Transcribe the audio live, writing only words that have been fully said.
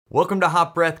Welcome to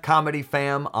Hot Breath Comedy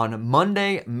Fam. On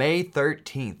Monday, May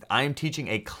 13th, I am teaching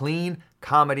a clean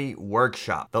comedy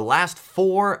workshop. The last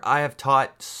 4 I have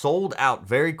taught sold out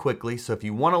very quickly, so if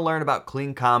you want to learn about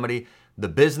clean comedy, the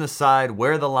business side,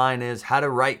 where the line is, how to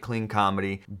write clean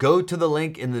comedy, go to the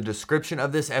link in the description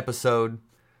of this episode,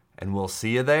 and we'll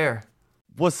see you there.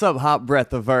 What's up, Hot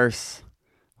Breathiverse?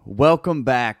 Welcome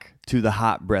back to the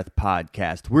Hot Breath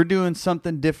Podcast. We're doing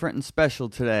something different and special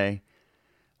today.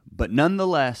 But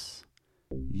nonetheless,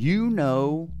 you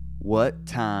know what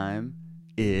time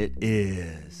it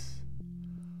is.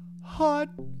 Hot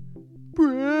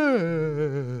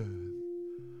breath.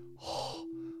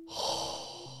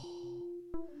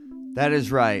 That is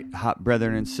right, hot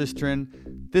brethren and sistren.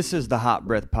 This is the Hot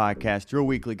Breath Podcast, your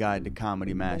weekly guide to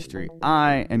comedy mastery.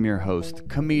 I am your host,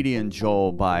 comedian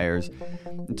Joel Byers.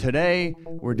 And today,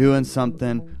 we're doing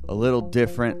something a little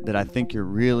different that I think you're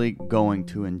really going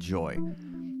to enjoy.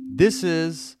 This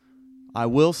is, I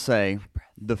will say,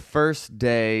 the first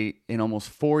day in almost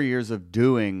 4 years of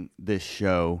doing this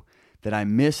show that I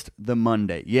missed the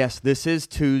Monday. Yes, this is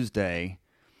Tuesday,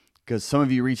 because some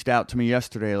of you reached out to me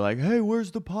yesterday like, hey,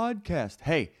 where's the podcast?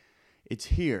 Hey, it's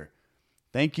here.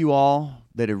 Thank you all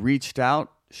that have reached out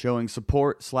showing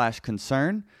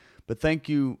support/concern, but thank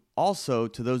you also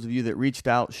to those of you that reached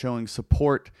out showing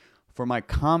support for my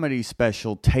comedy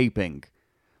special taping.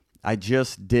 I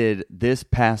just did this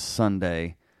past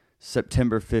Sunday,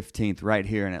 September 15th, right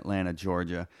here in Atlanta,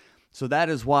 Georgia. So that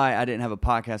is why I didn't have a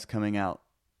podcast coming out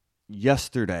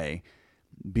yesterday,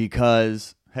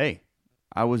 because, hey,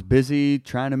 I was busy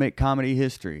trying to make comedy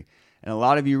history. And a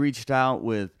lot of you reached out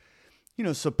with,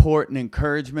 support and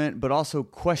encouragement, but also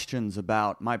questions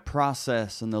about my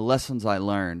process and the lessons I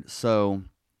learned. So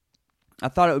I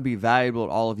thought it would be valuable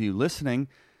to all of you listening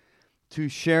to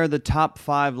share the top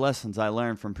 5 lessons I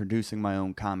learned from producing my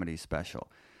own comedy special.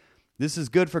 This is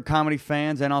good for comedy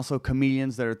fans and also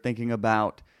comedians that are thinking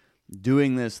about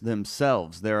doing this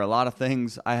themselves. There are a lot of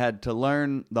things I had to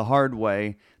learn the hard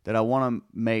way that I want to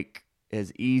make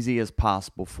as easy as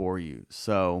possible for you.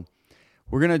 So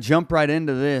we're going to jump right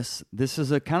into this. This is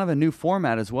a kind of a new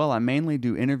format as well. I mainly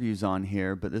do interviews on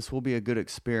here, but this will be a good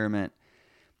experiment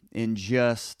in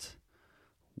just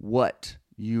what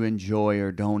you enjoy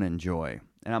or don't enjoy.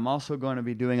 And I'm also going to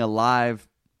be doing a live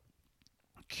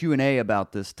Q&A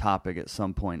about this topic at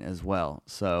some point as well.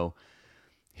 So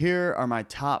here are my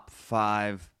top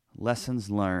 5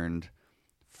 lessons learned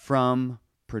from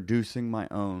producing my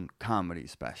own comedy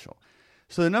special.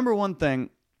 So the number one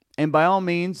thing, and by all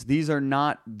means, these are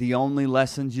not the only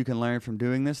lessons you can learn from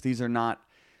doing this. These are not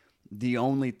the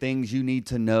only things you need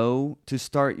to know to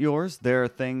start yours. There are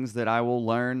things that I will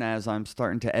learn as I'm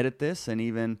starting to edit this, and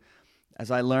even as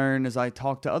I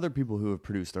talk to other people who have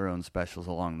produced their own specials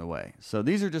along the way. So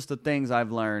these are just the things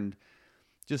I've learned,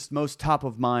 just most top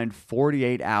of mind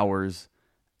 48 hours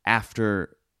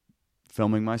after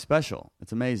filming my special.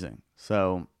 It's amazing.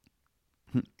 So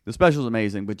the special is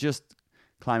amazing, but just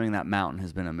climbing that mountain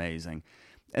has been amazing.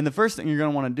 And the first thing you're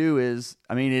going to want to do is,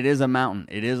 it is a mountain.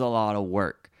 It is a lot of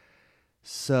work.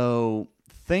 So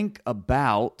think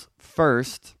about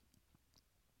first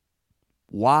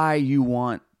why you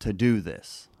want to do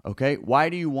this, okay? Why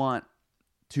do you want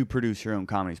to produce your own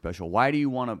comedy special? Why do you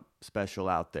want a special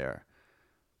out there?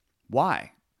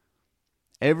 Why?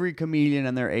 Every comedian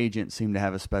and their agent seem to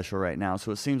have a special right now,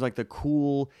 so it seems like the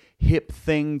cool, hip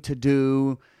thing to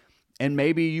do. And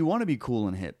maybe you want to be cool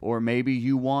and hip, or maybe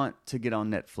you want to get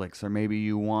on Netflix, or maybe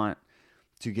you want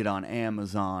to get on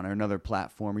Amazon or another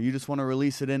platform, or you just want to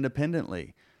release it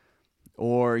independently,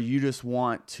 or you just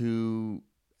want to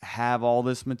have all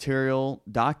this material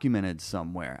documented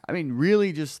somewhere.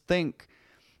 Really just think,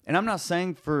 and I'm not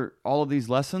saying for all of these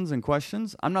lessons and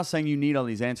questions, I'm not saying you need all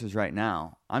these answers right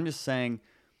now. I'm just saying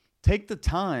take the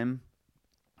time,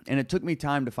 and it took me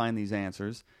time to find these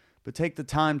answers, but take the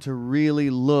time to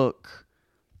really look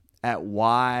at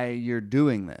why you're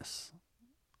doing this.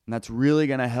 And that's really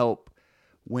going to help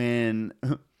when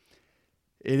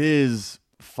it is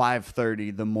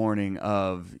 5:30 the morning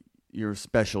of your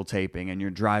special taping and you're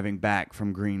driving back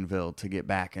from Greenville to get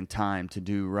back in time to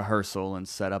do rehearsal and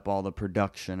set up all the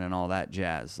production and all that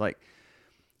jazz.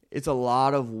 It's a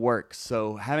lot of work.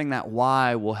 So having that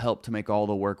why will help to make all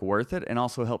the work worth it, and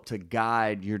also help to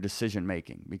guide your decision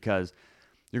making, because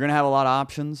you're going to have a lot of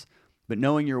options, but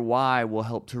knowing your why will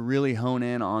help to really hone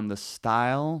in on the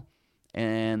style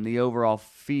and the overall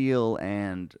feel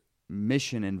and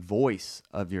mission and voice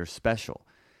of your special.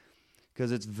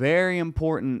 Because it's very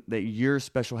important that your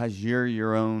special has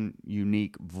your own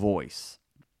unique voice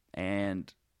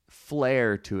and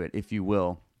flair to it, if you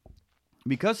will.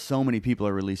 Because so many people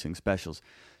are releasing specials,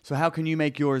 So how can you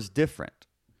make yours different?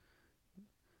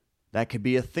 That could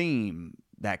be a theme.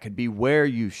 That could be where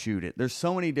you shoot it. There's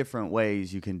so many different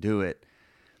ways you can do it,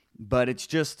 but it's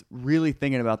just really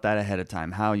thinking about that ahead of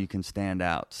time, how you can stand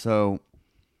out. So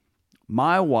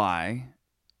my why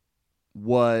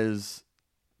was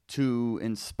to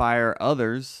inspire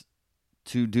others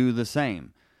to do the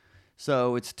same.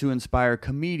 So it's to inspire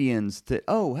comedians to,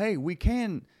 oh, hey, we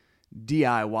can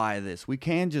DIY this. We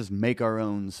can just make our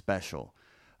own special.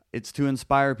 It's to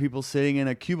inspire people sitting in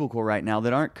a cubicle right now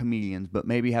that aren't comedians, but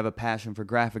maybe have a passion for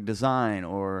graphic design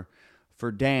or for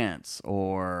dance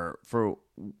or for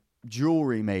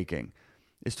jewelry making.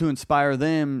 It's to inspire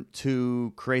them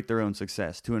to create their own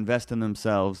success, to invest in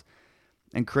themselves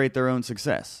and create their own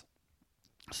success.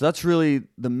 So that's really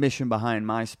the mission behind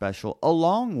my special,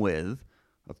 along with,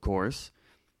 of course,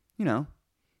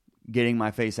 getting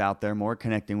my face out there more,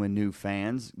 connecting with new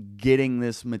fans, getting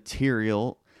this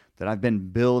material that I've been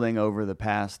building over the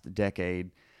past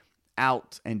decade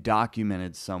out and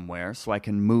documented somewhere so I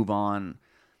can move on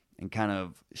and kind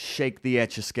of shake the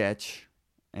Etch-a-Sketch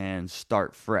and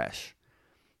start fresh.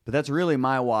 But that's really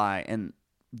my why, and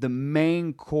the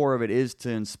main core of it is to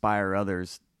inspire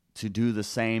others to do the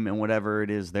same in whatever it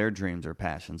is their dreams or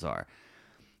passions are.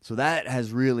 So that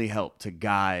has really helped to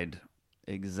guide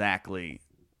exactly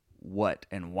what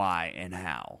and why and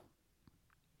how.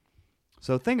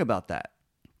 So think about that.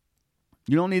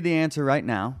 You don't need the answer right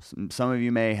now. Some of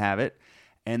you may have it,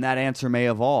 and that answer may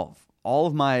evolve. All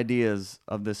of my ideas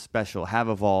of this special have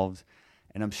evolved,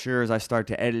 and I'm sure as I start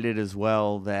to edit it as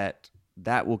well, that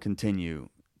will continue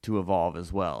to evolve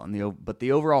as well. But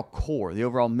the overall core, the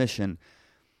overall mission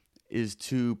is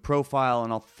to profile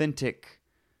an authentic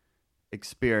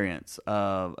experience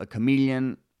of a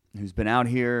comedian who's been out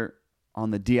here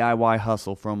on the DIY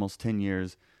hustle for almost 10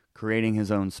 years, creating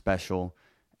his own special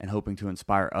and hoping to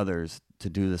inspire others to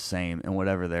do the same in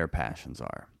whatever their passions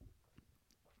are.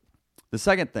 The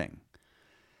second thing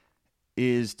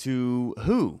is to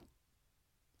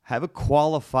have a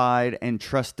qualified and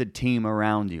trusted team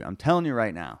around you. I'm telling you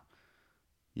right now,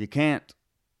 you can't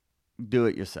do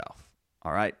it yourself,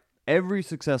 all right? Every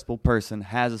successful person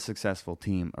has a successful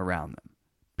team around them,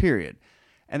 period.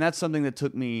 And that's something that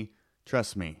took me,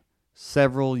 trust me,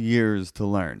 several years to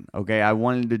learn. Okay, I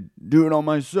wanted to do it on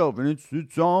myself, and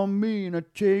it's on me, and I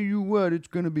tell you what, it's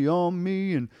gonna be on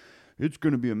me, and it's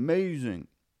gonna be amazing.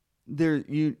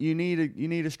 You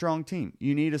need a strong team.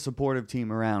 You need a supportive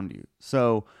team around you.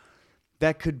 So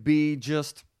that could be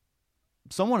just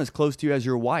someone as close to you as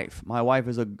your wife. My wife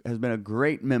has been a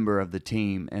great member of the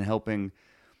team and helping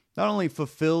not only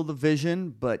fulfill the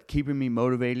vision, but keeping me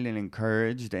motivated and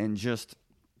encouraged, and just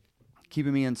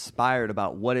keeping me inspired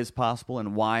about what is possible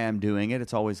and why I'm doing it.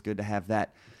 It's always good to have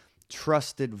that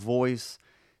trusted voice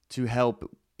to help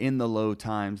in the low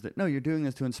times that, no, you're doing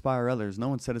this to inspire others. No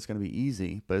one said it's going to be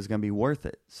easy, but it's going to be worth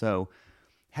it. So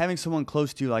having someone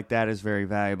close to you like that is very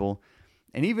valuable.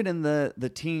 And even in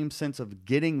the team sense of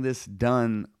getting this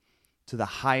done to the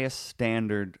highest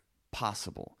standard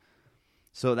possible.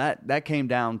 So that came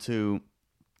down to,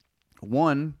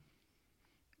 one,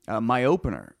 my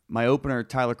opener,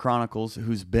 Tyler Chronicles,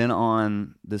 who's been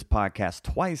on this podcast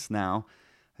twice now.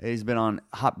 He's been on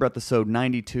Hot Breath episode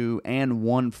 92 and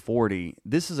 140.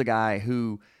 This is a guy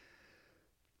who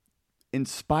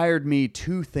inspired me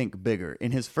to think bigger.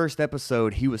 In his first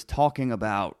episode, he was talking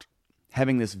about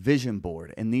having this vision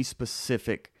board and these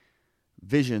specific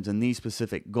visions and these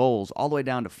specific goals, all the way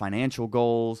down to financial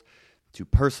goals, to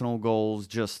personal goals,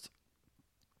 just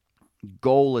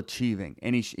goal achieving.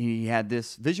 And he had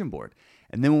this vision board.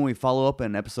 And then when we follow up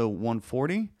in episode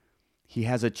 140, he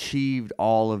has achieved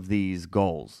all of these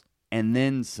goals and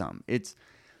then some.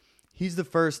 He's the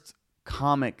first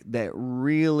comic that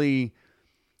really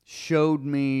showed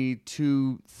me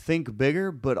to think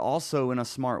bigger, but also in a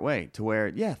smart way, to where,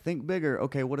 yeah, think bigger.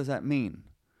 Okay, what does that mean?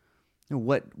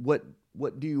 What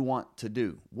do you want to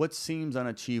do? What seems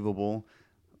unachievable,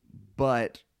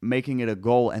 but making it a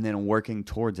goal and then working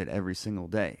towards it every single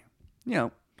day?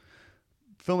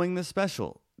 Filming this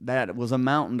special, that was a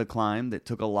mountain to climb that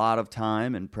took a lot of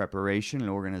time and preparation and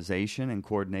organization and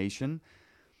coordination,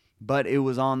 but it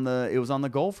was on the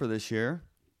goal for this year,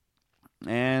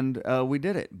 and we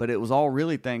did it. But it was all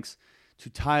really thanks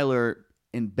to Tyler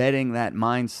embedding that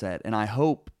mindset, and I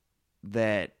hope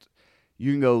that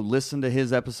you can go listen to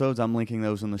his episodes. I'm linking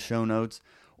those in the show notes,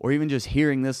 or even just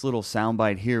hearing this little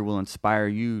soundbite here will inspire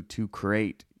you to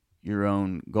create your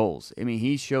own goals. I mean,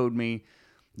 he showed me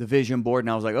the vision board,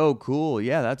 and I was like, oh, cool.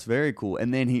 Yeah, that's very cool.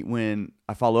 And then when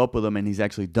I follow up with him and he's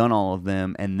actually done all of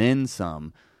them and then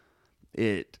some,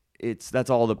 that's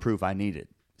all the proof I needed.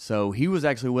 So he was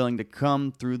actually willing to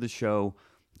come through the show,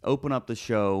 open up the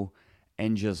show,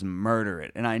 and just murder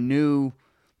it. And I knew,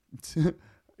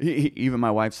 even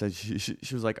my wife said,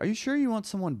 she was like, "Are you sure you want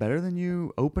someone better than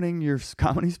you opening your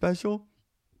comedy special?"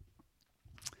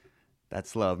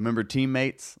 That's love. Remember,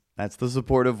 teammates? That's the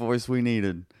supportive voice we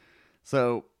needed.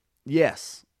 So,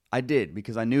 yes, I did,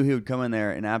 because I knew he would come in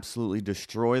there and absolutely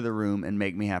destroy the room and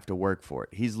make me have to work for it.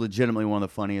 He's legitimately one of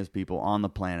the funniest people on the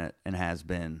planet and has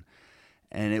been.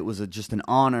 And it was just an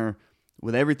honor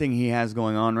with everything he has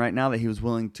going on right now that he was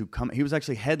willing to come. He was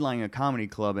actually headlining a comedy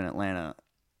club in Atlanta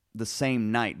the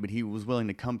same night, but he was willing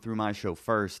to come through my show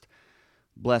first,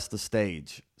 bless the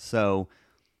stage. So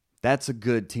that's a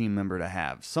good team member to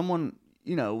have. Someone,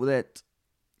 that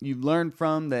you learn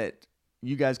from, that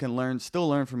you guys can still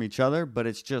learn from each other, but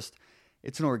it's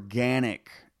an organic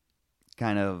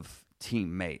kind of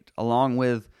teammate. Along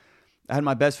with, I had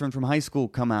my best friend from high school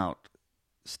come out,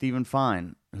 Stephen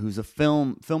Fine, who's a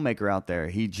filmmaker out there.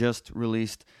 He just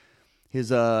released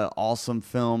his awesome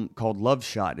film called Love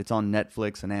Shot. It's on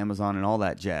Netflix and Amazon and all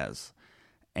that jazz.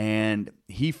 And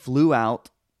he flew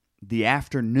out the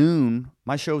afternoon.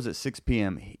 My show was at 6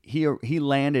 p.m. He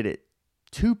landed at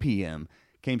 2 p.m.,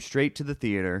 came straight to the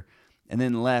theater, and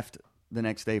then left the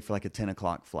next day for like a 10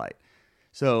 o'clock flight.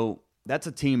 So that's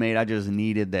a teammate I just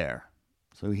needed there.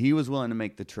 So he was willing to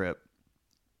make the trip.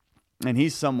 And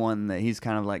he's someone that he's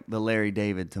kind of like the Larry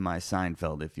David to my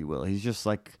Seinfeld, if you will. He's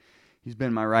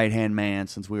been my right-hand man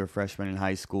since we were freshmen in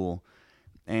high school,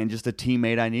 and just a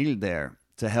teammate I needed there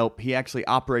to help. He actually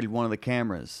operated one of the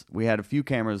cameras. We had a few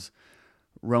cameras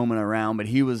roaming around, but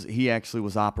he actually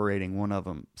was operating one of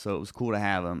them, so it was cool to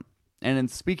have him. And then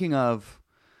speaking of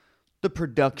the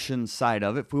production side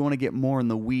of it, if we want to get more in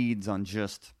the weeds on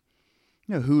just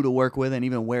who to work with and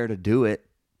even where to do it,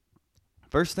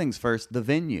 first things first, the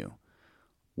venue.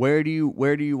 Where do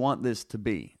you want this to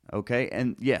be? Okay,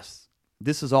 and yes,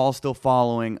 this is all still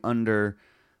following under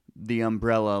the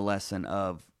umbrella lesson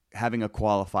of having a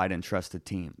qualified and trusted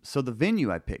team. So the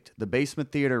venue I picked, the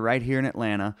Basement Theater right here in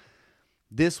Atlanta,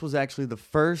 this was actually the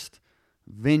first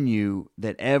venue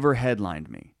that ever headlined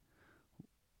me.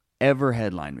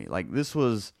 Like, this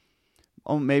was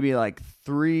maybe like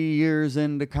 3 years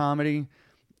into comedy.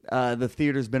 The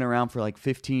theater's been around for like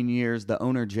 15 years. The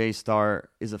owner, Jay Star,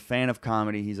 is a fan of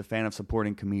comedy. He's a fan of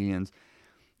supporting comedians.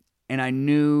 And I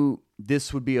knew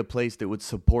this would be a place that would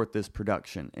support this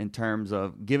production in terms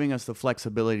of giving us the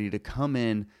flexibility to come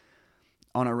in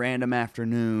on a random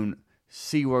afternoon,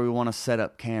 see where we want to set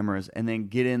up cameras, and then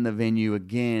get in the venue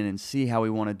again and see how we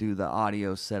want to do the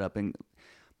audio setup. And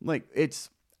like,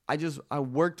 I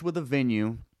worked with a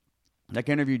venue. Like,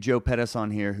 I interviewed Joe Pettis on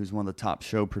here, who's one of the top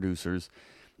show producers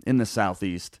in the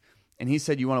Southeast. And he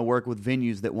said, you want to work with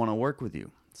venues that want to work with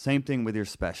you. Same thing with your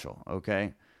special,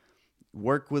 okay?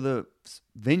 Work with a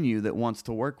venue that wants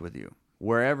to work with you,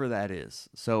 wherever that is.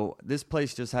 So this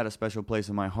place just had a special place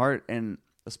in my heart and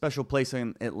a special place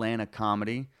in Atlanta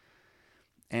comedy.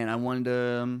 And I wanted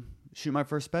to shoot my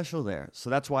first special there. So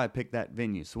that's why I picked that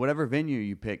venue. So whatever venue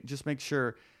you pick, just make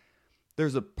sure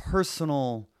there's a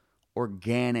personal,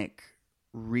 organic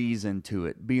reason to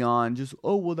it beyond just,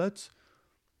 oh, well, that's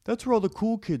where all the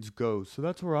cool kids go, so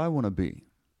that's where I want to be.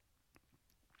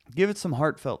 Give it some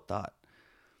heartfelt thought.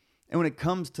 And when it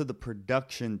comes to the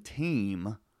production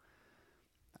team,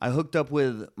 I hooked up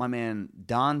with my man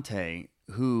Dante,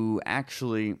 who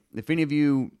actually, if any of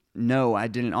you know, I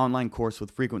did an online course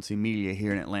with Frequency Media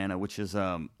here in Atlanta, which is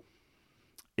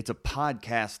it's a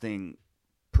podcasting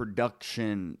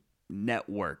production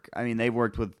network. I mean, they've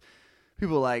worked with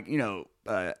people like,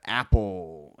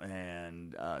 Apple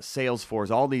and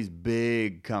Salesforce, all these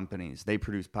big companies they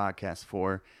produce podcasts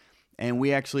for. And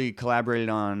we actually collaborated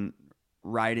on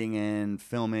writing and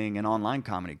filming an online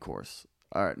comedy course.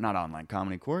 Or not online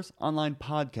comedy course, online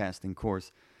podcasting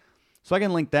course. So I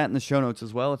can link that in the show notes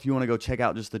as well if you want to go check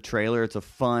out just the trailer. It's a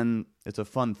fun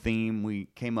theme we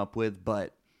came up with.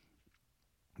 But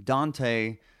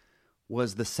Dante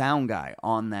was the sound guy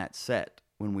on that set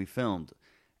when we filmed.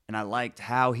 And I liked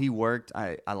how he worked.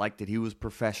 I liked that he was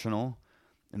professional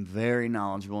and very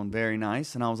knowledgeable and very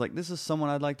nice. And I was like, this is someone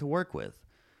I'd like to work with.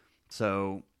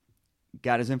 So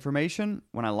got his information.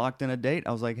 When I locked in a date,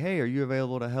 I was like, hey, are you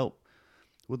available to help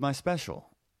with my special?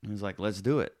 And he was like, let's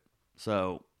do it.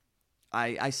 So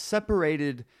I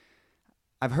separated.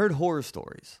 I've heard horror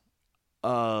stories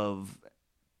of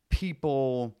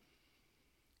people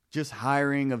just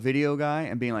hiring a video guy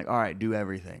and being like, all right, do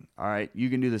everything. All right, you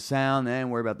can do the sound and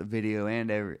worry about the video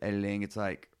and editing. It's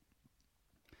like,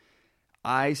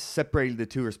 I separated the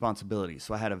two responsibilities.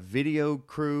 So I had a video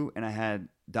crew and I had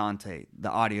Dante, the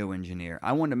audio engineer.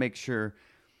 I wanted to make sure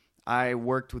I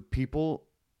worked with people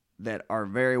that are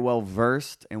very well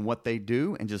versed in what they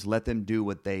do and just let them do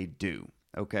what they do,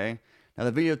 okay? Now,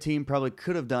 the video team probably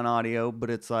could have done audio, but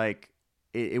it's like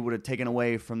it would have taken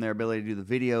away from their ability to do the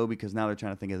video because now they're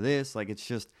trying to think of this. Like, it's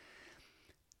just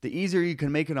the easier you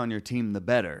can make it on your team, the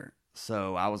better.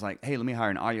 So I was like, hey, let me hire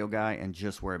an audio guy and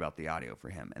just worry about the audio for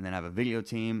him. And then have a video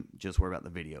team, just worry about the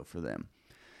video for them.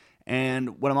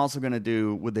 And what I'm also going to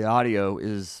do with the audio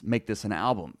is make this an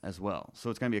album as well. So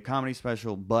it's going to be a comedy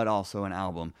special, but also an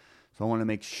album. So I want to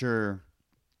make sure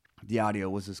the audio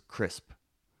was as crisp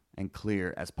and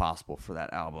clear as possible for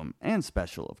that album and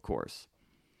special, of course.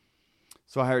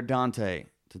 So I hired Dante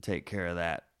to take care of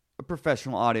that, a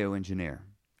professional audio engineer.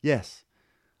 Yes,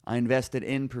 I invested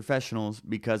in professionals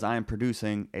because I am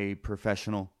producing a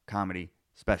professional comedy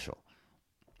special.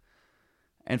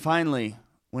 And finally,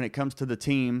 when it comes to the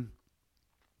team,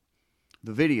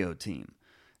 the video team.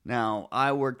 Now,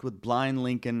 I worked with Blind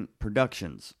Lincoln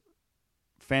Productions,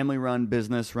 family-run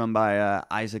business run by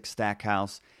Isaac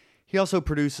Stackhouse. He also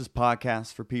produces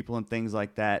podcasts for people and things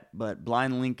like that, but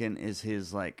Blind Lincoln is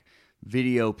his like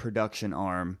video production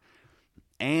arm.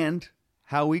 And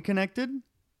how we connected?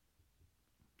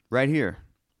 Right here,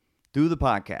 through the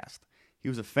podcast. He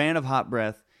was a fan of Hot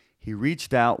Breath. He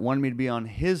reached out, wanted me to be on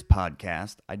his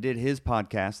podcast. I did his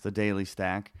podcast, The Daily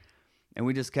Stack, and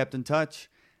we just kept in touch.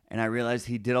 And I realized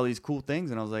he did all these cool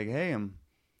things, and I was like, hey, I'm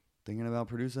thinking about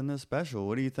producing this special.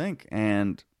 What do you think?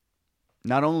 And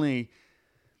not only,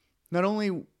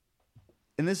 and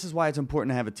this is why it's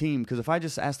important to have a team, because if I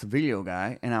just asked the video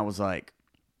guy and I was like,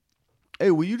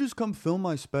 hey, will you just come film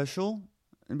my special?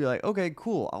 And be like, okay,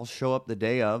 cool. I'll show up the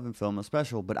day of and film a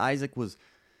special. But Isaac was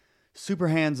super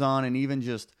hands-on, and even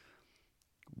just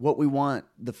what we want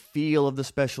the feel of the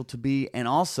special to be. And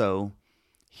also,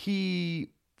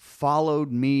 he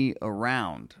followed me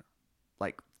around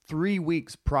like 3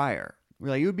 weeks prior. We're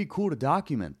like, it would be cool to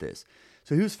document this.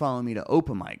 So he was following me to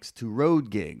open mics, to road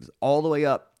gigs, all the way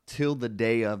up till the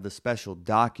day of the special,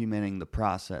 documenting the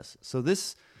process. So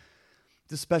this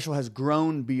special has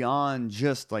grown beyond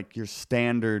just like your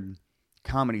standard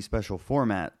comedy special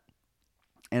format.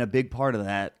 And a big part of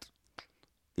that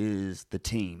is the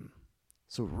team.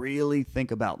 So really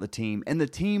think about the team. And the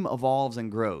team evolves and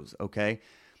grows, okay?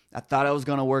 I thought I was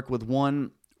going to work with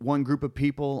one group of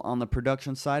people on the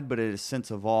production side, but it has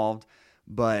since evolved.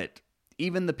 But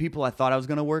even the people I thought I was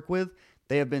going to work with,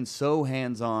 they have been so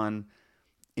hands-on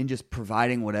in just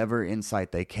providing whatever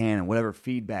insight they can and whatever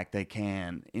feedback they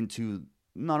can into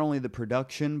not only the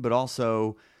production, but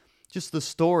also just the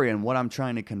story and what I'm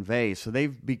trying to convey. So they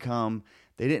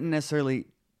didn't necessarily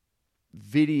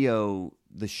video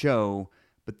the show,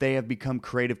 but they have become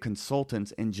creative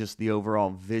consultants in just the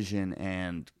overall vision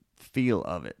and feel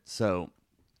of it. So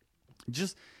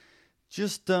just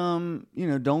don't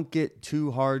get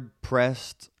too hard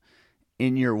pressed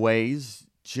in your ways.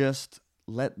 Just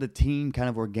let the team kind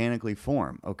of organically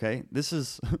form, okay? This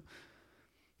is...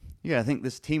 Yeah, I think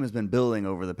this team has been building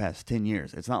over the past 10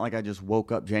 years. It's not like I just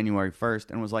woke up January 1st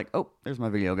and was like, oh, there's my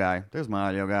video guy, there's my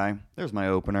audio guy, there's my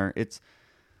opener. It's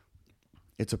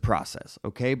a process,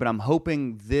 okay? But I'm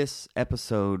hoping this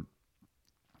episode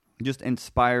just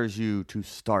inspires you to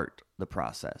start the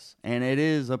process. And it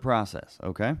is a process,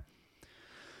 okay?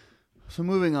 So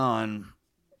moving on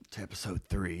to episode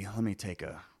 3. Let me take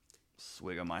a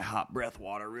swig of my hot breath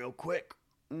water real quick.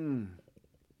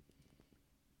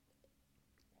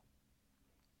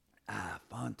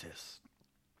 Fontis.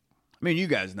 I mean, you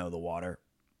guys know the water.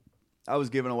 I was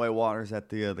giving away waters at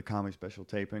the comedy special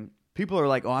taping. People are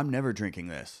like, oh, I'm never drinking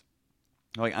this.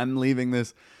 Like, I'm leaving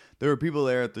this. There were people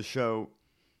there at the show.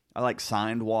 I like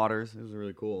signed waters. It was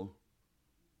really cool.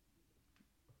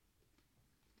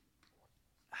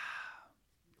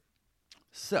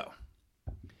 So,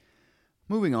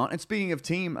 moving on. And speaking of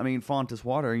team, I mean, Fontis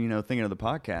Water, thinking of the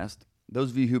podcast, those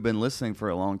of you who've been listening for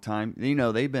a long time,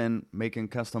 they've been making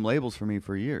custom labels for me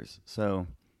for years. So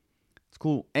it's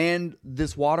cool. And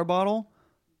this water bottle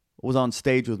was on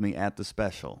stage with me at the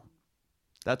special.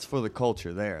 That's for the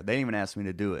culture there. They didn't even ask me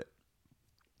to do it.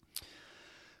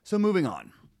 So moving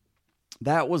on.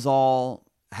 That was all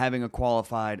having a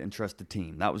qualified and trusted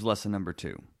team. That was lesson number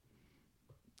 2.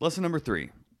 Lesson number 3.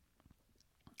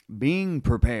 Being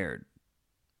prepared.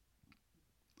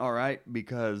 All right,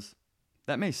 because...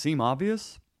 that may seem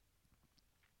obvious,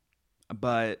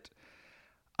 but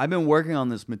I've been working on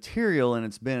this material and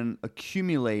it's been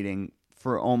accumulating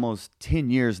for almost 10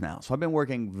 years now. So I've been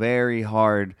working very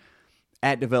hard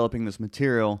at developing this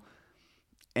material,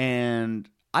 and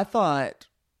I thought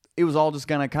it was all just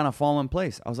going to kind of fall in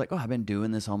place. I was like, oh, I've been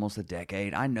doing this almost a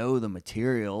decade. I know the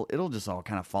material. It'll just all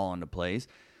kind of fall into place.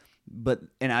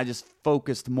 And I just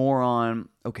focused more on,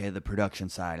 okay, the production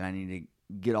side. I need to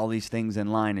get all these things in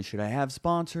line. And should I have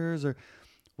sponsors, or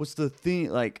what's the thing?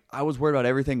 Like, I was worried about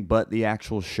everything but the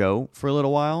actual show for a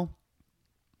little while.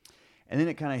 And then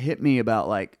it kind of hit me about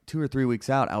like 2 or 3 weeks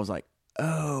out. I was like,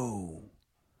 oh,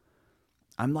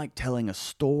 I'm like telling a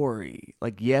story.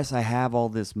 Like, yes, I have all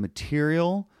this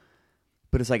material,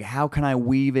 but it's like, how can I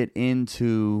weave it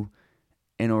into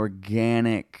an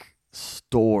organic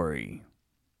story?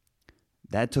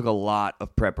 That took a lot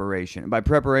of preparation. And by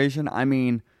preparation, I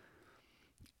mean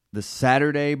the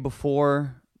Saturday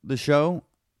before the show,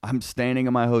 I'm standing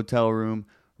in my hotel room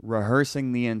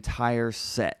rehearsing the entire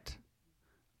set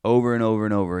over and over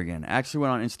and over again. I actually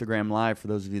went on Instagram Live, for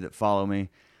those of you that follow me.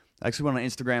 I actually went on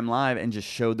Instagram Live and just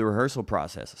showed the rehearsal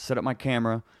process. Set up my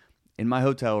camera in my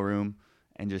hotel room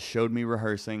and just showed me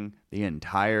rehearsing the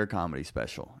entire comedy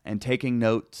special and taking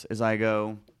notes as I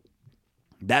go.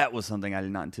 That was something I did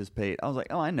not anticipate. I was like,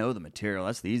 oh, I know the material.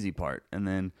 That's the easy part. And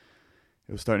then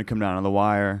it was starting to come down on the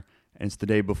wire, and it's the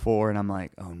day before, and I'm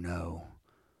like, oh, no.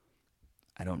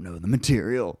 I don't know the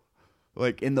material.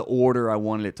 Like, in the order I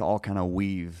wanted it to all kind of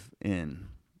weave in.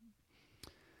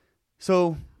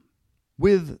 So,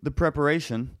 with the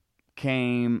preparation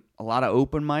came a lot of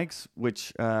open mics,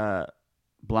 which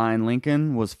Blind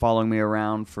Lincoln was following me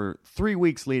around for 3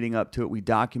 weeks leading up to it. We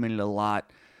documented a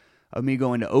lot of me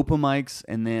going to open mics,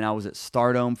 and then I was at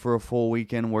Stardome for a full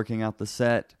weekend working out the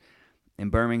set in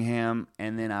Birmingham,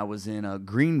 and then I was in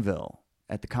Greenville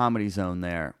at the Comedy Zone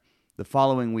there the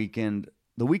following weekend,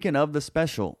 the weekend of the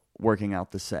special, working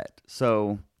out the set.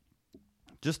 So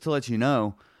just to let you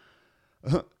know,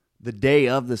 the day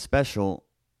of the special,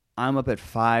 I'm up at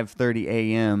 5:30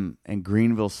 a.m. in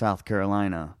Greenville, South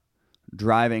Carolina,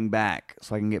 driving back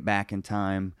so I can get back in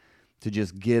time to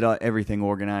just get everything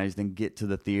organized and get to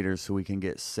the theater so we can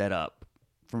get set up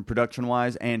from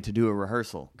production-wise and to do a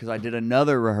rehearsal. Because I did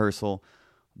another rehearsal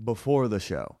before the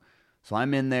show. So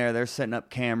I'm in there, they're setting up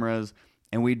cameras,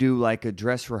 and we do like a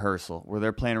dress rehearsal where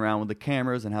they're playing around with the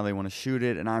cameras and how they want to shoot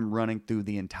it, and I'm running through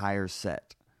the entire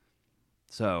set.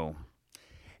 So,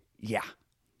 yeah.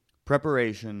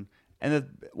 Preparation. And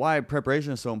why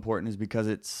preparation is so important is because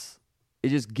it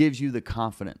just gives you the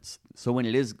confidence. So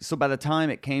by the time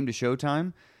it came to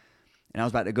showtime and I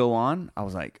was about to go on, I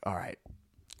was like, all right,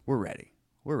 we're ready.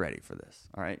 We're ready for this.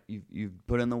 All right. You've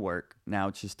put in the work. Now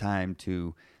it's just time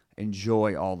to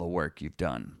enjoy all the work you've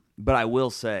done. But I will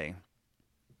say,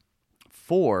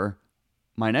 for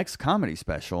my next comedy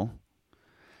special,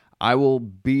 I will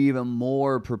be even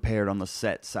more prepared on the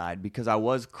set side because I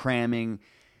was cramming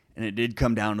and it did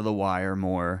come down to the wire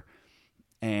more.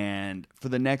 And for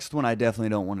the next one, I definitely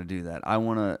don't want to do that. I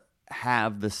want to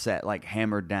have the set like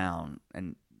hammered down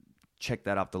and check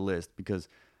that off the list because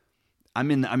I'm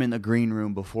in the green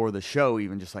room before the show,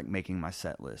 even just like making my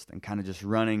set list and kind of just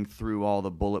running through all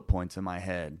the bullet points in my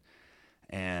head.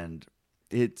 And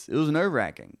it was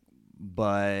nerve-wracking,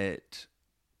 but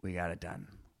we got it done.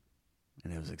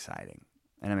 And it was exciting.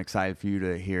 And I'm excited for you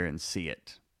to hear and see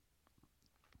it.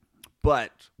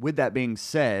 But with that being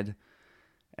said,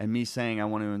 and me saying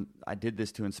I did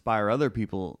this to inspire other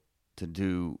people to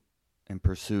do and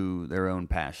pursue their own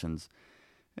passions.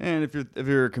 And if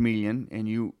you're a comedian and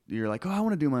you're like, oh, I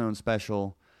want to do my own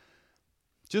special,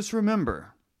 just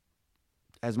remember,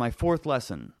 as my fourth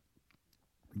lesson,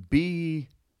 be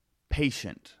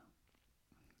patient.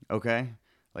 Okay?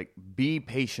 Like, be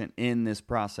patient in this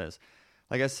process.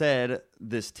 Like I said,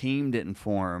 this team didn't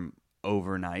form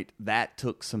overnight. That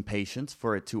took some patience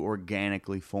for it to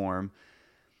organically form.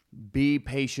 Be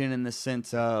patient in the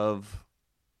sense of,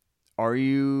 are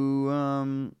you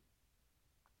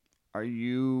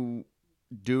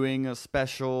doing a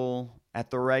special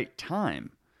at the right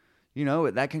time? You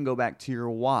know, that can go back to your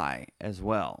why as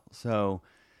well. So,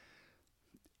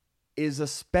 is a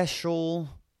special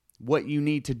what you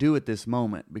need to do at this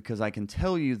moment? Because I can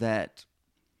tell you that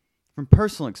from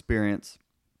personal experience,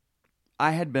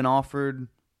 I had been offered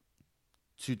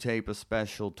to tape a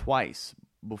special twice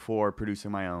before producing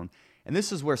my own. And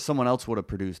this is where someone else would have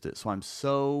produced it. So I'm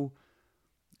so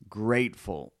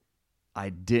grateful I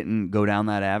didn't go down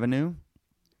that avenue.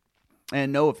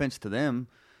 And no offense to them,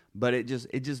 but it just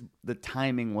the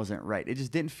timing wasn't right. It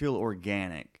just didn't feel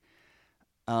organic.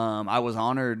 I was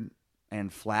honored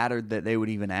and flattered that they would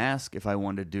even ask if I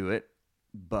wanted to do it,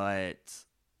 but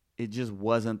it just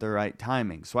wasn't the right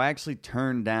timing. So I actually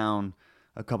turned down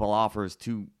a couple offers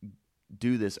to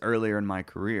do this earlier in my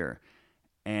career,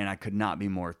 and I could not be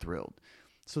more thrilled.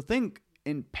 So think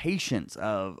in patience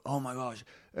of, oh my gosh,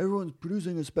 everyone's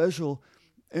producing a special,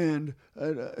 and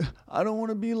I don't want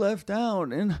to be left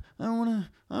out, and I want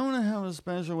to have a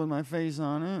special with my face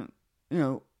on it. You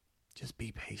know, just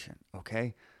be patient,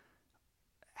 okay?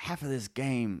 Half of this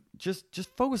game, just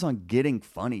focus on getting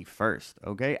funny first,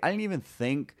 okay? I didn't even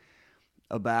think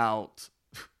about,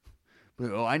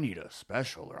 oh, I need a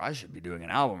special, or I should be doing an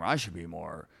album, or I should be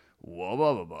more blah,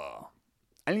 blah, blah, blah.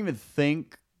 I didn't even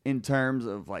think in terms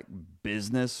of like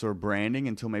business or branding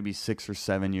until maybe 6 or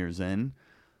 7 years in,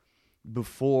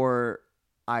 before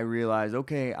I realized,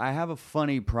 okay, I have a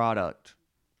funny product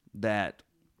that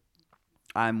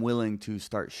I'm willing to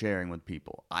start sharing with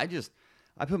people. I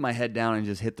put my head down and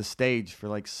just hit the stage for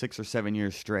like 6 or 7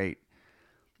 years straight,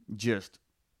 just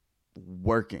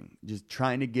working, just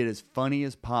trying to get as funny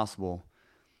as possible.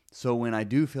 So when I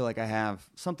do feel like I have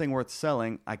something worth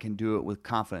selling, I can do it with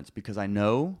confidence because I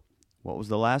know, what was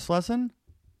the last lesson?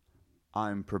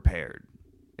 I'm prepared.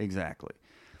 Exactly.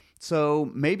 So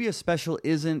maybe this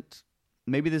isn't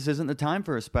the time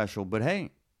for a special, but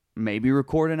hey, maybe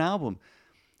record an album.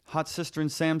 Hot Sister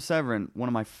and Sam Severin, one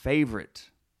of my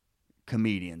favorite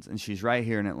comedians, and she's right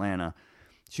here in Atlanta.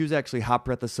 She was actually Hot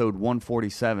Breath episode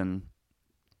 147.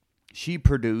 She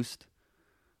produced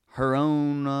her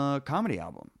own comedy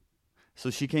album. So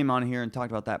she came on here and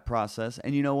talked about that process.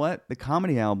 And you know what? The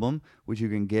comedy album, which you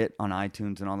can get on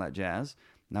iTunes and all that jazz,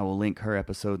 and I will link her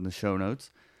episode in the show notes.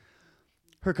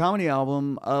 Her comedy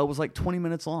album was like 20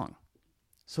 minutes long.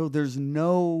 So there's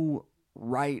no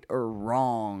right or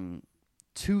wrong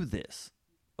to this,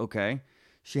 okay?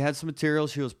 She had some material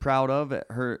she was proud of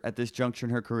at this juncture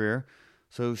in her career,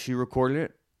 so she recorded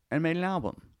it and made an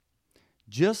album.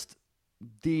 Just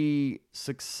the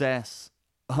success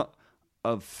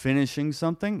of finishing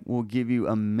something will give you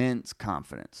immense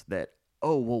confidence that,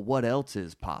 oh, well, what else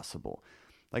is possible?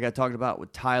 Like I talked about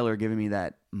with Tyler giving me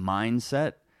that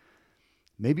mindset,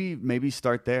 maybe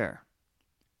start there.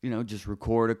 You know, just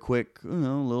record a quick,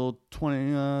 little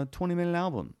 20-minute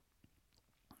album.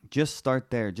 Just start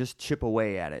there. Just chip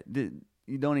away at it.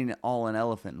 You don't eat all an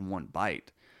elephant in one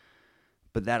bite.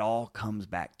 But that all comes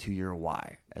back to your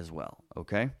why as well,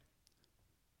 okay?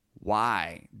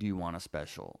 Why do you want a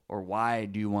special? Or why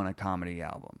do you want a comedy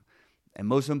album? And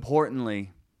most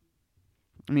importantly,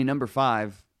 number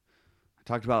 5, I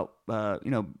talked about,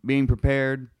 being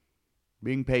prepared,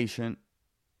 being patient,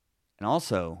 and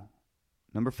also,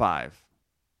 number 5,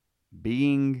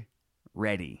 being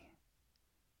ready.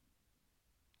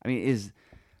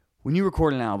 When you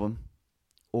record an album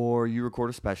or you record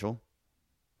a special,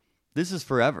 this is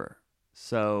forever.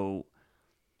 So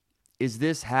is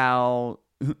this how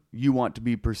you want to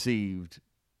be perceived?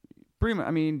 Pretty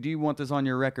much, do you want this on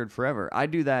your record forever? I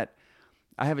do that.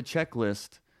 I have a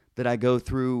checklist that I go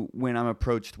through when I'm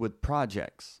approached with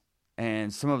projects.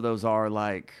 And some of those are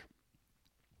like,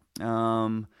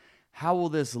 how will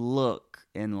this look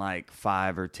in like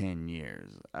 5 or 10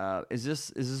 years? Is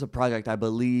this a project I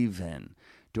believe in?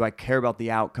 Do I care about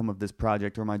the outcome of this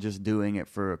project, or am I just doing it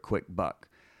for a quick buck?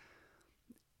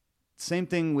 Same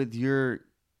thing with your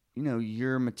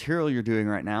material you're doing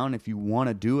right now. And if you want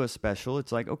to do a special,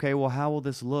 it's like, okay, well, how will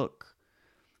this look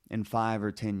in 5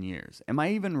 or 10 years? Am I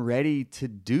even ready to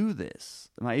do this?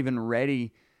 Am I even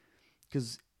ready?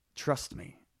 Because trust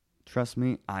me,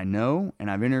 I know, and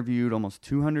I've interviewed almost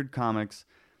 200 comics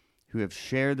who have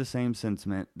shared the same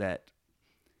sentiment that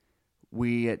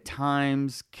we at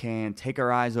times can take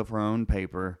our eyes off our own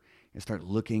paper and start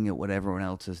looking at what everyone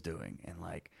else is doing. And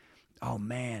like, oh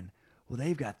man, well,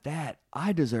 they've got that.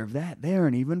 I deserve that. They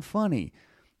aren't even funny.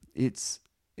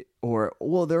 Or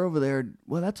they're over there.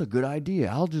 Well, that's a good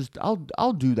idea. I'll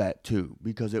do that too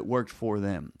because it worked for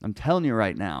them. I'm telling you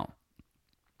right now,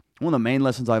 one of the main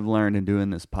lessons I've learned in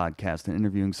doing this podcast and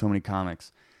interviewing so many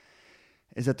comics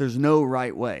is that there's no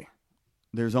right way.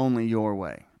 There's only your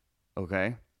way.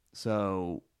 Okay?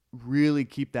 So really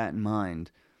keep that in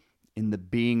mind in the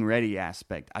being ready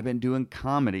aspect. I've been doing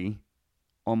comedy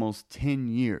almost 10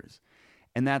 years.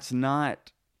 And that's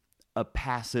not a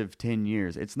passive 10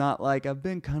 years. It's not like I've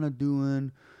been kind of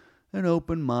doing an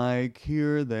open mic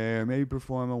here or there, maybe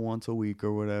perform it once a week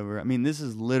or whatever. This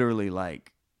is literally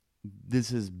like, this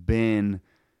has been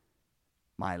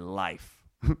my life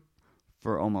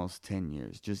for almost 10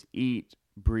 years. Just eat,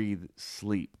 breathe,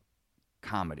 sleep,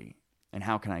 comedy. And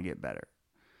how can I get better?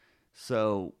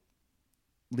 So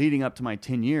leading up to my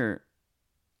 10-year,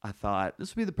 I thought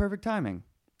this would be the perfect timing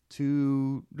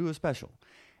to do a special.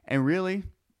 And really,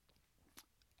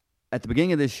 at the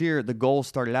beginning of this year, the goal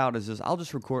started out as this, I'll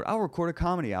record a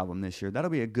comedy album this year.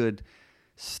 That'll be a good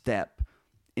step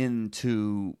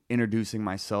into introducing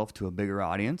myself to a bigger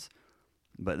audience.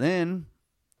 But then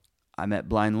I met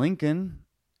Blind Lincoln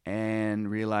and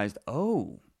realized,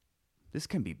 oh, this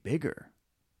can be bigger,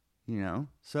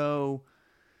 So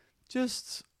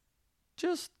just,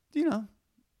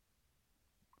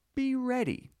 be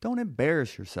ready. Don't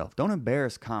embarrass yourself. Don't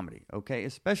embarrass comedy, okay?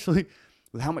 Especially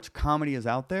with how much comedy is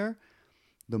out there.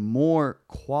 The more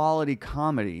quality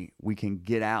comedy we can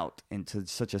get out into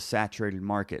such a saturated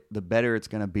market, the better it's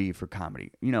going to be for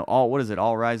comedy. What is it?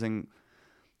 All rising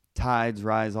tides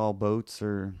rise all boats,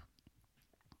 or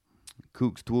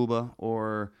Kookstwuba,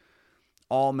 or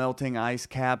all melting ice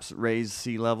caps raise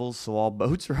sea levels, so all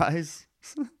boats rise.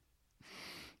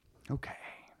 Okay.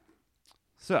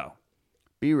 So,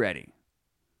 be ready.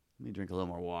 Let me drink a little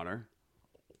more water.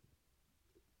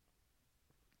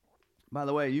 By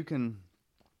the way, you can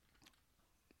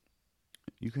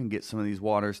get some of these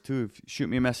waters too. Shoot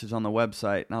me a message on the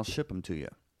website and I'll ship them to you.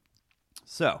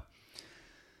 So,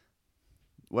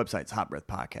 website's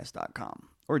hotbreathpodcast.com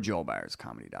or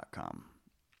joelbyerscomedy.com.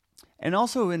 And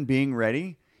also in being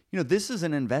ready, this is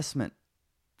an investment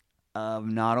of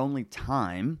not only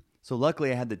time. So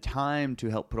luckily I had the time to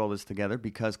help put all this together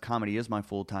because comedy is my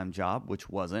full-time job, which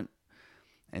wasn't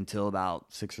until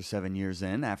about 6 or 7 years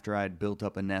in, after I had built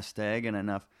up a nest egg and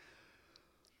enough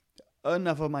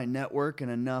of my network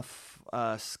and enough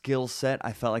skill set.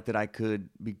 I felt like that I could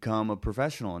become a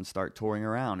professional and start touring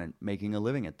around and making a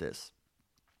living at this.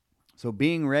 So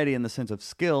being ready in the sense of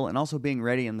skill and also being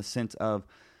ready in the sense of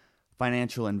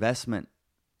financial investment.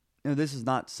 This is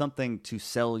not something to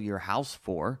sell your house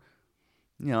for.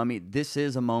 This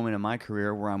is a moment in my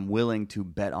career where I'm willing to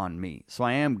bet on me. So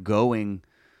I am going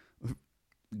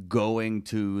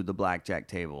to the blackjack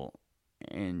table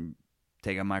and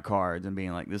taking my cards and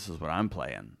being like, this is what I'm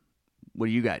playing. What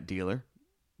do you got, dealer?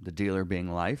 The dealer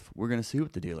being life. We're going to see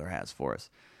what the dealer has for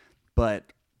us.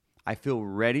 But I feel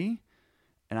ready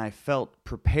and I felt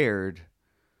prepared,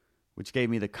 which gave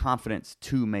me the confidence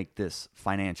to make this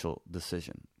financial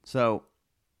decision. So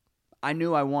I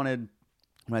knew when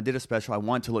I did a special, I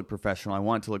wanted to look professional. I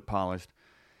wanted to look polished.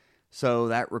 So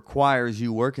that requires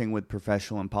you working with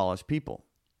professional and polished people,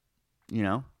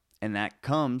 and that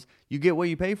comes, you get what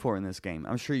you pay for in this game.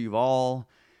 I'm sure you've all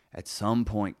at some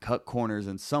point cut corners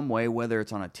in some way, whether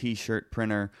it's on a t-shirt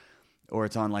printer or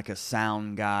it's on like a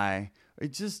sound guy, or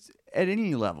just at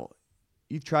any level.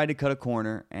 You've tried to cut a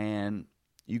corner and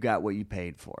you got what you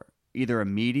paid for, either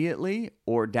immediately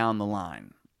or down the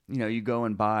line. You go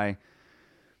and buy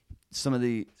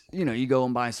you go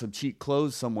and buy some cheap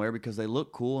clothes somewhere because they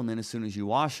look cool, and then as soon as you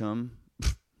wash them,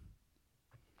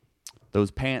 those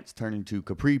pants turn into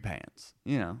capri pants,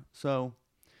 So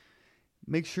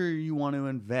make sure you want to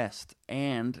invest,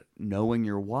 and knowing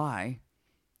your why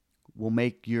will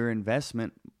make your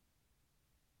investment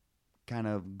kind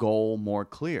of goal more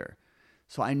clear.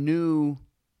 So I knew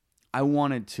I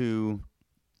wanted to,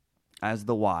 as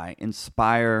the why,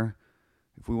 inspire,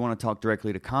 if we want to talk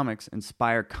directly to comics,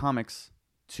 inspire comics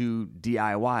to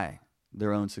DIY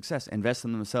their own success, invest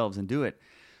in themselves and do it.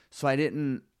 So I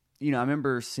didn't, I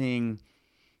remember seeing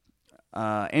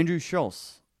Andrew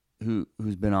Schulz,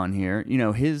 who's been on here,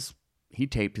 he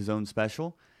taped his own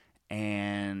special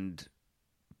and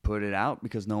put it out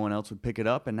because no one else would pick it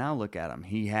up. And now look at him.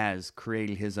 He has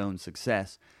created his own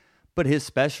success. But his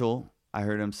special, I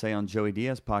heard him say on Joey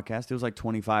Diaz podcast, it was like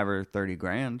 25 or 30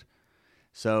 grand.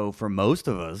 So for most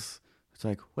of us, it's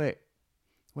like, wait,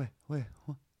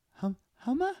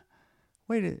 how much?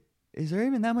 Wait, is there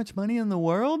even that much money in the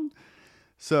world?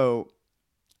 So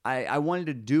I wanted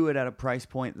to do it at a price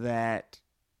point that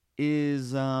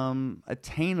is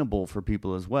attainable for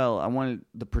people as well. I wanted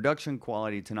the production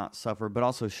quality to not suffer, but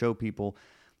also show people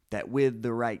that with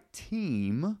the right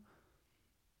team,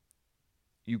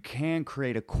 you can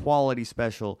create a quality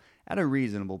special at a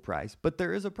reasonable price. But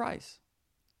there is a price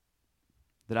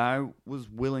that I was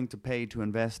willing to pay to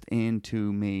invest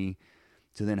into me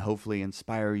to then hopefully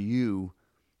inspire you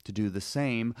to do the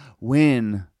same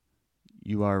when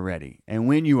you are ready and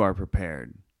when you are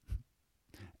prepared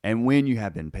and when you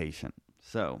have been patient.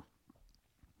 So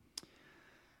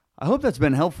I hope that's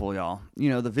been helpful, y'all.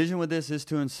 The vision with this is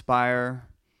to inspire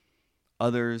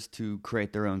others to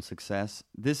create their own success.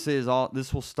 This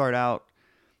will start out,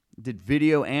 did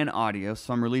video and audio,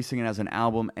 so I'm releasing it as an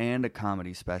album and a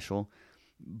comedy special.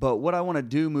 But what I want to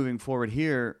do moving forward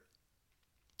here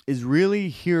is really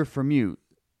hear from you.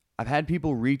 I've had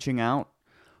people reaching out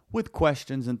with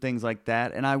questions and things like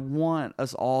that, and I want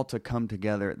us all to come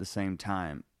together at the same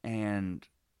time and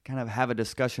kind of have a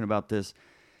discussion about this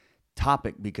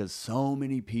topic, because so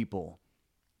many people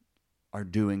are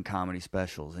doing comedy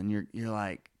specials, and you're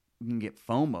like, you can get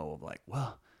FOMO of like,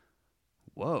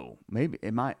 whoa, maybe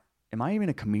am I even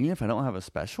a comedian if I don't have a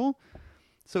special?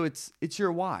 So it's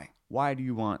your why. Why do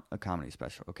you want a comedy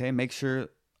special? Okay, make sure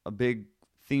a big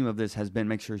theme of this has been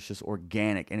make sure it's just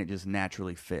organic and it just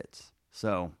naturally fits.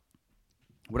 So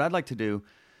what I'd like to do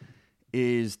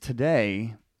is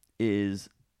today is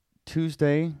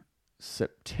Tuesday,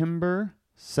 September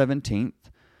 17th.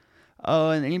 Oh,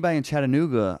 and anybody in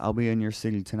Chattanooga, I'll be in your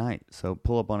city tonight. So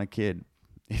pull up on a kid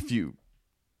if you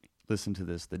listen to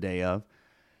this the day of.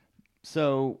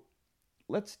 So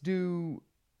let's do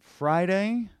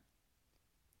Friday,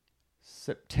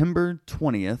 September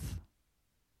 20th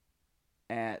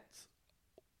at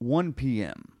 1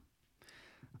 p.m.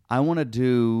 I want to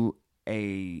do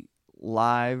a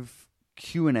live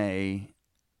Q&A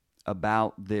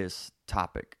about this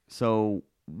topic. So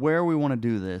where we want to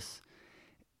do this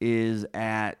is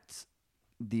at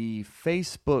the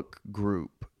Facebook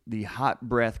group, the Hot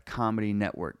Breath Comedy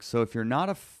Network. So if you're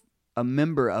not a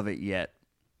member of it yet,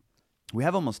 we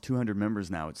have almost 200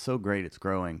 members now. It's so great. It's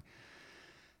growing.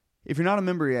 If you're not a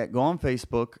member yet, go on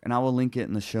Facebook, and I will link it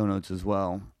in the show notes as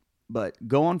well. But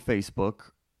go on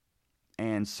Facebook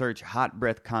and search Hot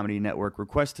Breath Comedy Network.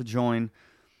 Request to join.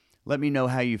 Let me know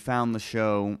how you found the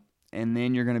show, and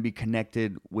then you're going to be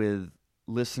connected with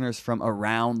listeners from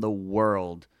around the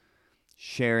world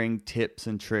sharing tips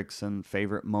and tricks and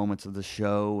favorite moments of the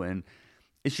show. And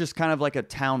it's just kind of like a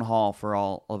town hall for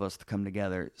all of us to come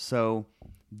together. So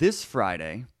this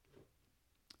Friday,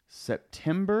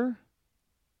 September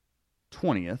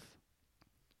 20th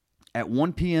at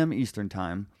 1 p.m. Eastern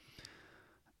Time,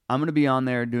 I'm going to be on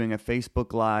there doing a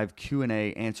Facebook Live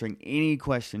Q&A, answering any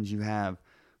questions you have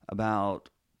about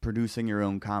producing your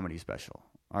own comedy special.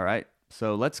 All right?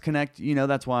 So let's connect. You know,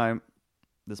 that's why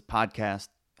this podcast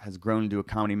has grown into a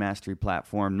comedy mastery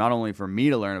platform, not only for me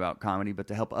to learn about comedy, but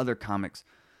to help other comics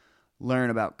learn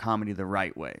about comedy the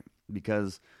right way.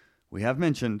 Because we have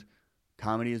mentioned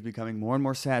comedy is becoming more and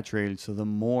more saturated, so the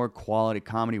more quality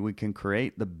comedy we can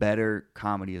create, the better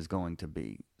comedy is going to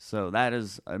be. So that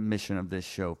is a mission of this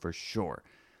show for sure.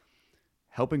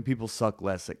 Helping people suck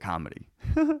less at comedy.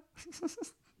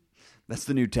 That's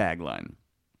the new tagline.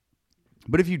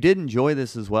 But if you did enjoy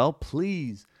this as well,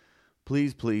 please,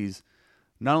 please, please,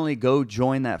 not only go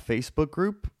join that Facebook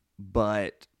group,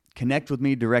 but connect with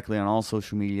me directly on all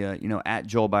social media, at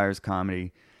Joel Byers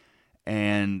Comedy.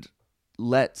 And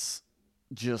I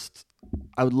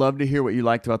would love to hear what you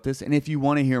liked about this. And if you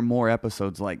want to hear more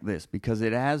episodes like this, because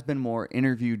it has been more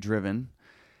interview driven.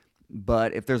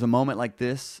 But if there's a moment like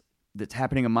this that's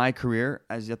happening in my career,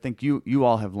 as I think you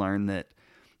all have learned, that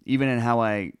even in how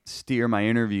I steer my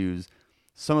interviews,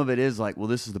 some of it is like, well,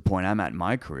 this is the point I'm at in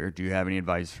my career. Do you have any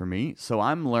advice for me? So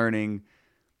I'm learning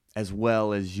as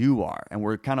well as you are, and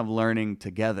we're kind of learning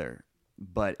together.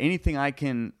 But anything I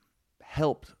can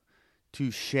help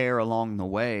to share along the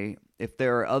way, if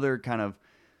there are other kind of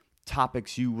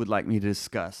topics you would like me to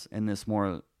discuss in this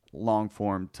more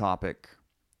long-form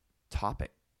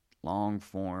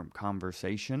long-form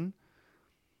conversation,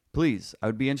 please, I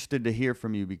would be interested to hear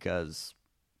from you, because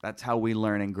that's how we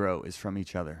learn and grow, is from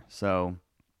each other. So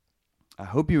I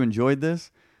hope you enjoyed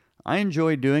this. I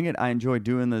enjoyed doing it. I enjoyed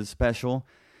doing the special.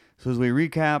 So as we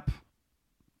recap,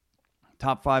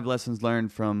 top 5 lessons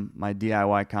learned from my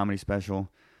DIY comedy special.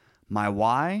 My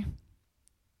why: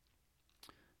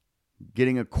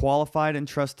 getting a qualified and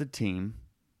trusted team,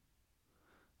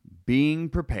 being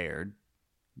prepared,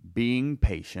 being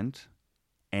patient,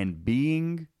 and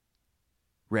being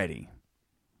ready.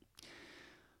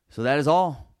 So that is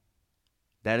all.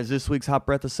 That is this week's Hot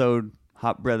Breath episode,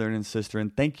 Hot Brethren and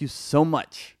Sisterin. Thank you so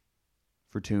much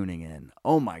for tuning in.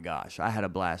 Oh my gosh, I had a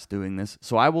blast doing this.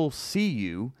 So I will see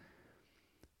you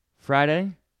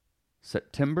Friday,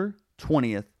 September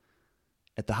 20th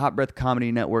at the Hot Breath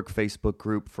Comedy Network Facebook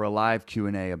group for a live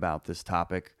Q&A about this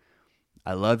topic.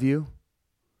 I love you.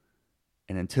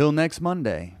 And until next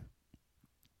Monday,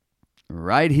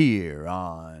 right here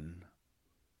on...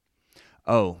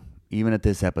 Oh, even at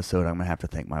this episode, I'm going to have to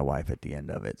thank my wife at the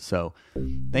end of it. So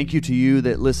thank you to you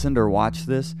that listened or watched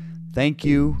this. Thank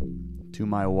you to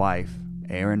my wife,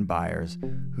 Erin Byers,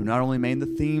 who not only made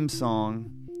the theme song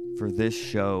for this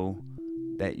show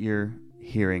that you're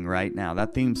hearing right now.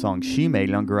 That theme song she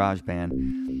made on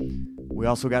GarageBand. We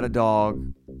also got a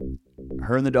dog.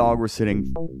 Her and the dog were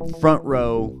sitting front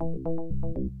row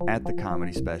at the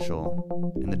comedy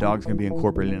special, and the dog's gonna be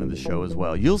incorporated into the show as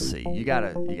well. You'll see. You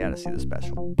gotta see the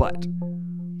special. But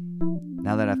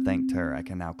now that I've thanked her, I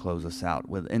can now close us out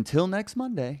with until next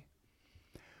Monday,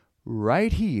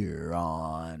 right here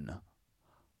on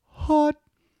Hot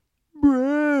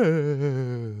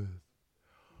Breath.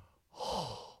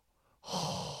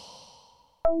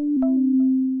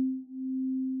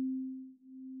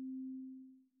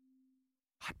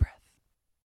 Hot Breath.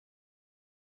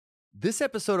 This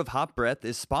episode of Hot Breath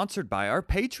is sponsored by our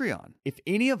Patreon. If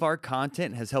any of our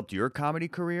content has helped your comedy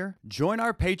career, join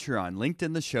our Patreon linked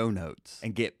in the show notes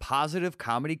and get positive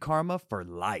comedy karma for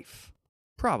life.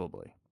 Probably.